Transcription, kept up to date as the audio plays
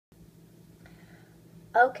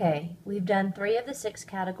Okay, we've done 3 of the 6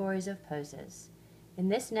 categories of poses. In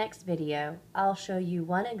this next video, I'll show you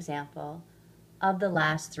one example of the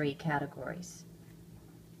last 3 categories.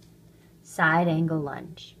 Side angle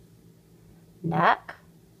lunge. Neck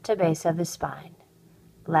to base of the spine.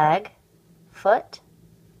 Leg, foot,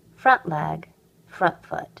 front leg, front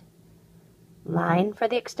foot. Line for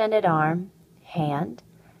the extended arm, hand,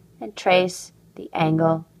 and trace the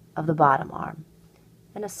angle of the bottom arm,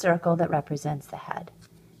 and a circle that represents the head.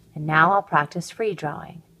 And now I'll practice free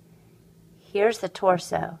drawing. Here's the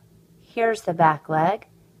torso. Here's the back leg.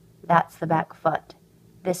 That's the back foot.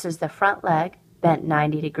 This is the front leg, bent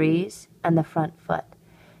 90 degrees, and the front foot.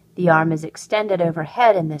 The arm is extended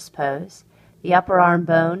overhead in this pose. The upper arm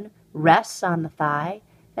bone rests on the thigh,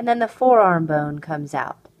 and then the forearm bone comes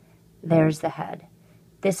out. There's the head.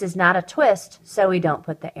 This is not a twist, so we don't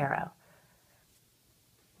put the arrow.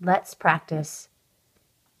 Let's practice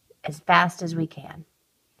as fast as we can.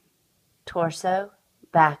 Torso,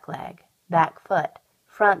 back leg, back foot,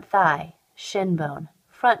 front thigh, shin bone,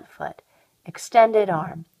 front foot, extended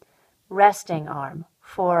arm, resting arm,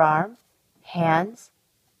 forearm, hands,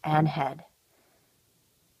 and head.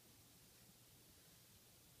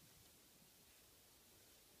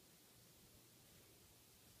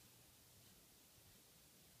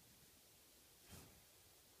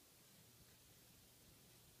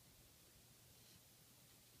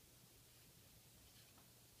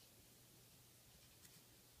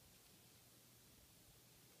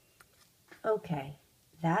 Okay,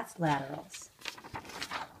 that's laterals.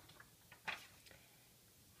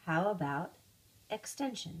 How about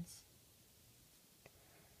extensions?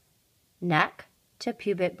 Neck to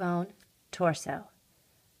pubic bone, torso.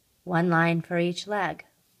 1 line for each leg,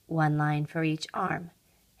 1 line for each arm.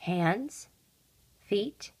 Hands,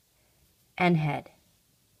 feet, and head.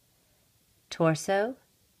 Torso,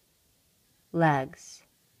 legs,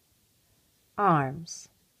 arms,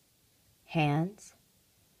 hands,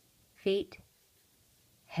 feet,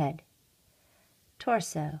 head.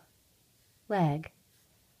 Torso, leg,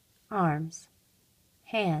 arms,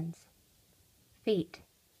 hands, feet,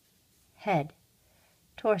 head.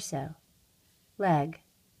 Torso, leg,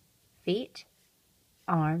 feet,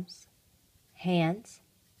 arms, hands,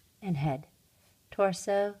 and head.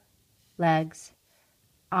 Torso, legs,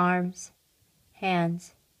 arms,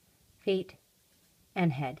 hands, feet,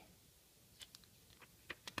 and head.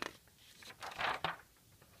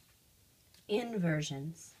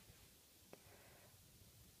 Inversions.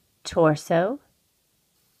 Torso,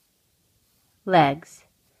 legs,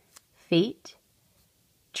 feet,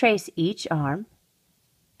 trace each arm,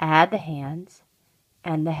 add the hands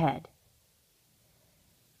and the head.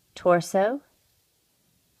 Torso,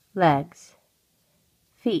 legs,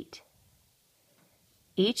 feet,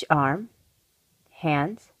 each arm,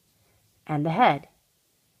 hands, and the head.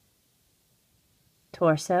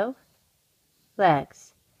 Torso,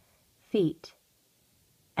 legs, feet,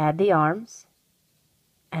 add the arms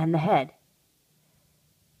and the head.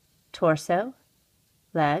 Torso,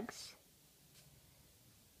 legs,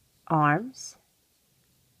 arms,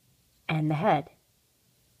 and the head.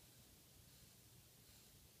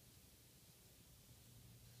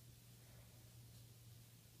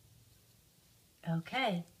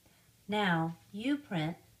 Okay, now you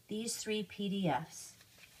print these 3 PDFs: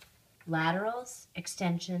 laterals,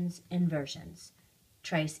 extensions, inversions.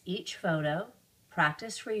 Trace each photo,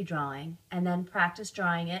 practice free drawing, and then practice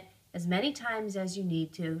drawing it as many times as you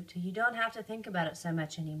need to till you don't have to think about it so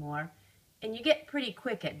much anymore, and you get pretty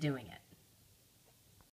quick at doing it.